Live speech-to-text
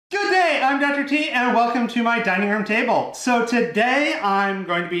Hey, I'm Dr. T and welcome to my dining room table. So today I'm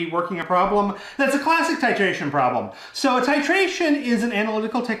going to be working a problem that's a classic titration problem. So a titration is an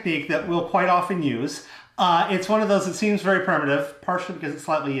analytical technique that we'll quite often use. It's one of those that seems very primitive, partially because it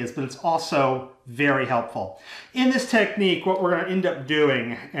slightly is, but it's also very helpful. In this technique, what we're going to end up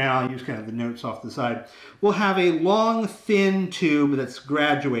doing, and I'll use kind of the notes off the side, we'll have a long, thin tube that's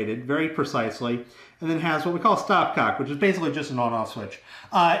graduated very precisely, and then has what we call a stopcock, which is basically just an on-off switch.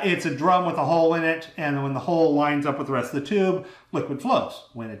 It's a drum with a hole in it, and when the hole lines up with the rest of the tube, liquid flows.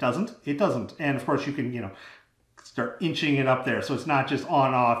 When it doesn't, it doesn't. And of course, you can, start inching it up there. So it's not just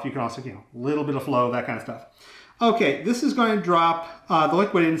on-off. You can also, a little bit of flow, that kind of stuff. Okay, this is going to drop the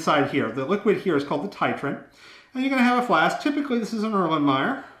liquid inside here. The liquid here is called the titrate. And you're going to have a flask. Typically, this is an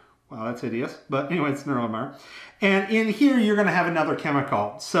Erlenmeyer. Wow, that's hideous. But anyway, it's an Erlenmeyer. And in here, you're going to have another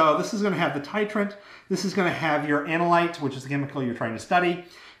chemical. So this is going to have the titrate. This is going to have your analyte, which is the chemical you're trying to study.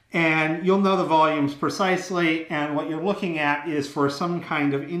 And you'll know the volumes precisely. And what you're looking at is for some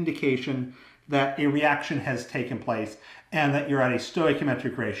kind of indication that a reaction has taken place and that you're at a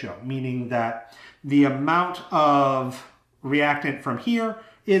stoichiometric ratio, meaning that the amount of reactant from here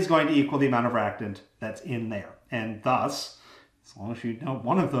is going to equal the amount of reactant that's in there. And thus, as long as you know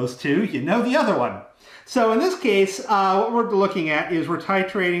one of those two, you know the other one. So in this case, what we're looking at is we're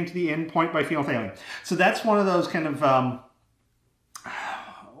titrating to the endpoint by phenylalanine. So that's one of those kind of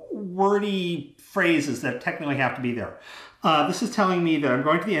wordy phrases that technically have to be there. This is telling me that I'm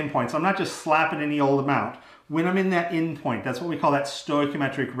going to the endpoint, so I'm not just slapping any old amount. When I'm in that endpoint, that's what we call that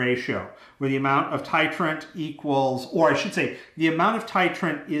stoichiometric ratio, where the amount of titrant equals, or I should say, the amount of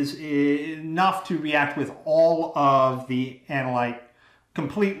titrant is enough to react with all of the analyte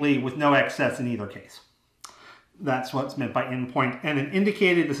completely with no excess in either case. That's what's meant by endpoint. And then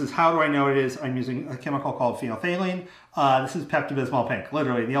indicated, this is how do I know it is, I'm using a chemical called phenylalanine. This is Pepto-Bismol pink.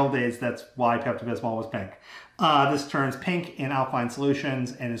 Literally, in the old days, that's why Pepto-Bismol was pink. This turns pink in alkaline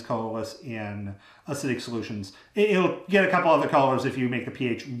solutions and is colorless in acidic solutions. It'll get a couple other colors if you make the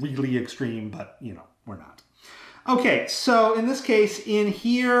pH really extreme, but we're not. Okay, so in this case, in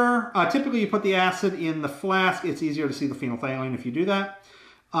here, typically you put the acid in the flask. It's easier to see the phenylalanine if you do that.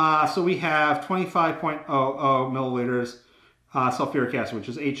 So we have 25.00 milliliters sulfuric acid, which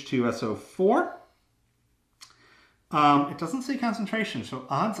is H2SO4. It doesn't say concentration, so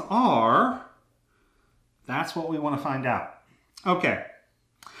odds are that's what we want to find out. Okay.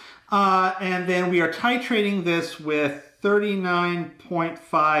 And then we are titrating this with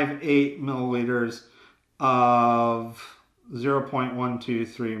 39.58 milliliters of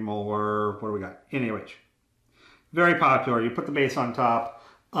 0.123 molar, what do we got? NaOH. Very popular. You put the base on top,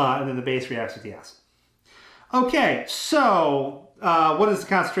 and then the base reacts with the acid. Okay, so what is the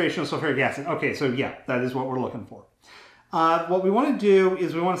concentration of sulfuric acid? Okay, so yeah, that is what we're looking for. What we want to do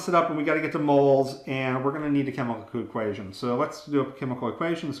is we want to set up and we got to get to moles, and we're going to need a chemical equation. So let's do a chemical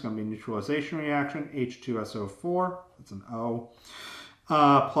equation. It's going to be a neutralization reaction, H2SO4, that's an O,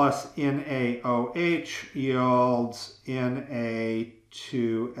 plus NaOH yields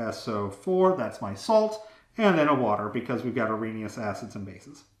Na2SO4, that's my salt, and then a water because we've got areneous acids and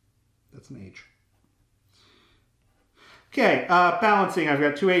bases. That's an H. Okay, balancing. I've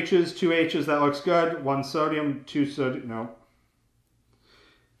got two H's, that looks good. One sodium, two sodium, no.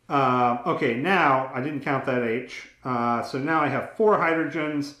 Okay, now, I didn't count that H. So now I have 4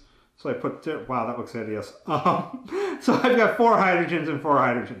 hydrogens. So I put, wow, that looks hideous. So I've got 4 hydrogens and 4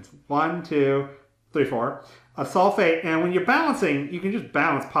 hydrogens. 1, 2, 3, 4. A sulfate, and when you're balancing, you can just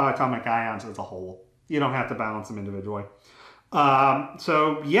balance polyatomic ions as a whole. You don't have to balance them individually.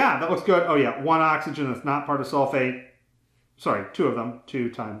 So yeah, that looks good. Oh yeah, 1 oxygen that's not part of sulfate. Sorry, 2 of them. 2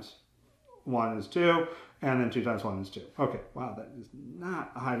 times 1 is 2, and then 2 times 1 is 2. Okay, wow, that is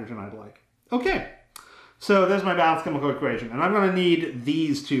not a hydrogen I'd like. Okay, so there's my balanced chemical equation, and I'm going to need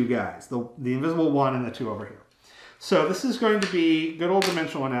these 2 guys, the invisible 1 and the 2 over here. So this is going to be good old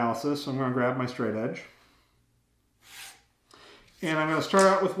dimensional analysis, so I'm going to grab my straight edge. And I'm going to start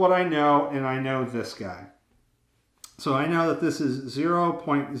out with what I know, and I know this guy. So I know that this is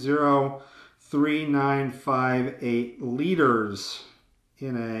 0.03958 liters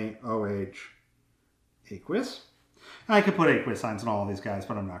NaOH aqueous. And I could put aqueous signs on all of these guys,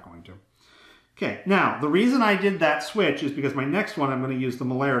 but I'm not going to. Okay, now the reason I did that switch is because my next one I'm going to use the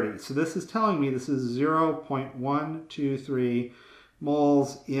molarity. So this is telling me this is 0.123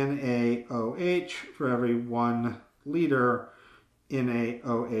 moles NaOH for every 1 liter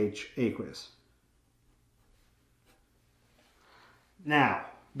NaOH aqueous. Now,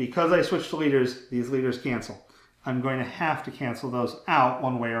 because I switched to liters, these liters cancel. I'm going to have to cancel those out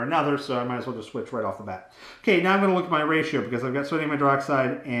one way or another, so I might as well just switch right off the bat. Okay, now I'm going to look at my ratio because I've got sodium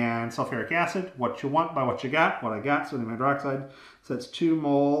hydroxide and sulfuric acid. What you want by what you got. What I got, sodium hydroxide. So that's 2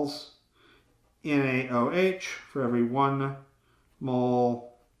 moles NaOH for every 1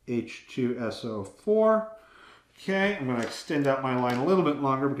 mole H2SO4. Okay, I'm going to extend out my line a little bit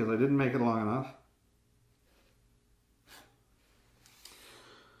longer because I didn't make it long enough.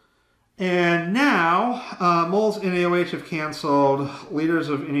 And now, moles NaOH have canceled, liters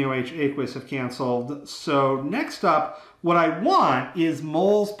of NaOH aqueous have canceled. So next up, what I want is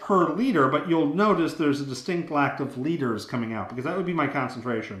moles per liter, but you'll notice there's a distinct lack of liters coming out because that would be my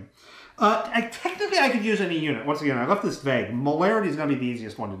concentration. Technically, I could use any unit. Once again, I left this vague. Molarity is going to be the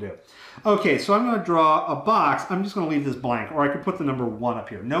easiest one to do. Okay, so I'm going to draw a box. I'm just going to leave this blank, or I could put the number 1 up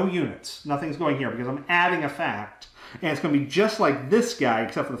here. No units. Nothing's going here because I'm adding a fact. And it's going to be just like this guy,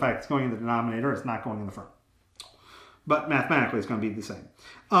 except for the fact it's going in the denominator. It's not going in the front. But mathematically, it's going to be the same.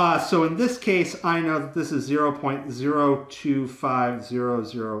 So in this case, I know that this is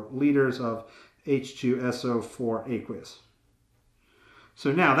 0.02500 liters of H2SO4 aqueous. So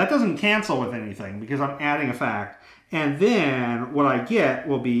now, that doesn't cancel with anything because I'm adding a fact. And then what I get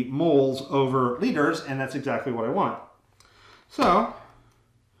will be moles over liters, and that's exactly what I want. So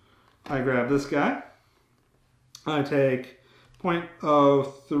I grab this guy. I take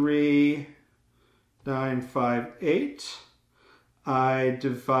 0.03958. I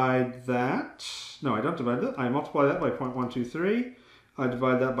divide that. No, I don't divide that. I multiply that by 0.123. I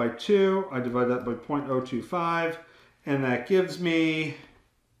divide that by 2. I divide that by 0.025. And that gives me,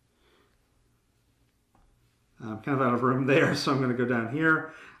 I'm kind of out of room there, so I'm going to go down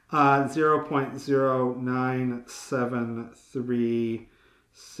here.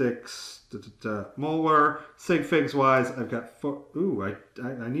 0.09736 molar. Sig figs wise, I've got 4. Ooh,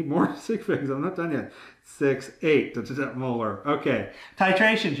 I need more sig figs. I'm not done yet. 6.8 molar. Okay.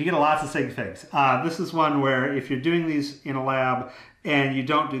 Titrations, you get lots of sig figs. This is one where if you're doing these in a lab and you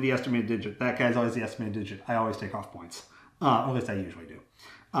don't do the estimated digit, that guy's always the estimated digit. I always take off points. At least I usually do.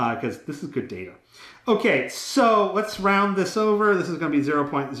 Because this is good data. Okay, so let's round this over. This is going to be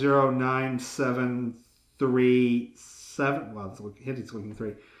 0.09737. Well, it's looking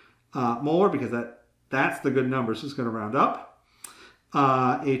 3. Molar, because that's the good number, so it's going to round up.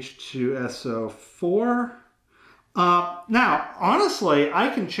 H2SO4. Now, honestly, I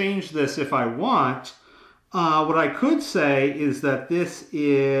can change this if I want. What I could say is that this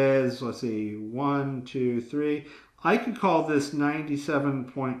is, let's see, 1, 2, 3. I could call this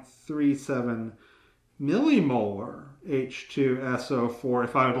 97.37 millimolar H2SO4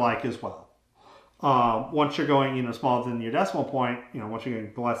 if I would like as well. Once you're going, smaller than your decimal point, once you're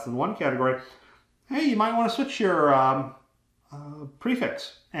getting less than 1 category, hey, you might want to switch your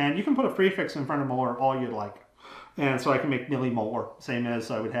prefix. And you can put a prefix in front of molar all you'd like. And so I can make millimolar, same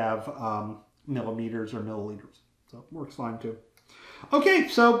as I would have millimeters or milliliters. So it works fine too. Okay,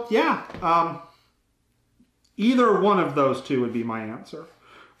 so yeah, either one of those two would be my answer.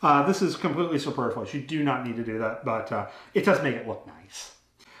 This is completely superfluous. You do not need to do that, but it does make it look nice.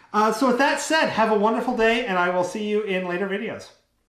 So with that said, have a wonderful day, and I will see you in later videos.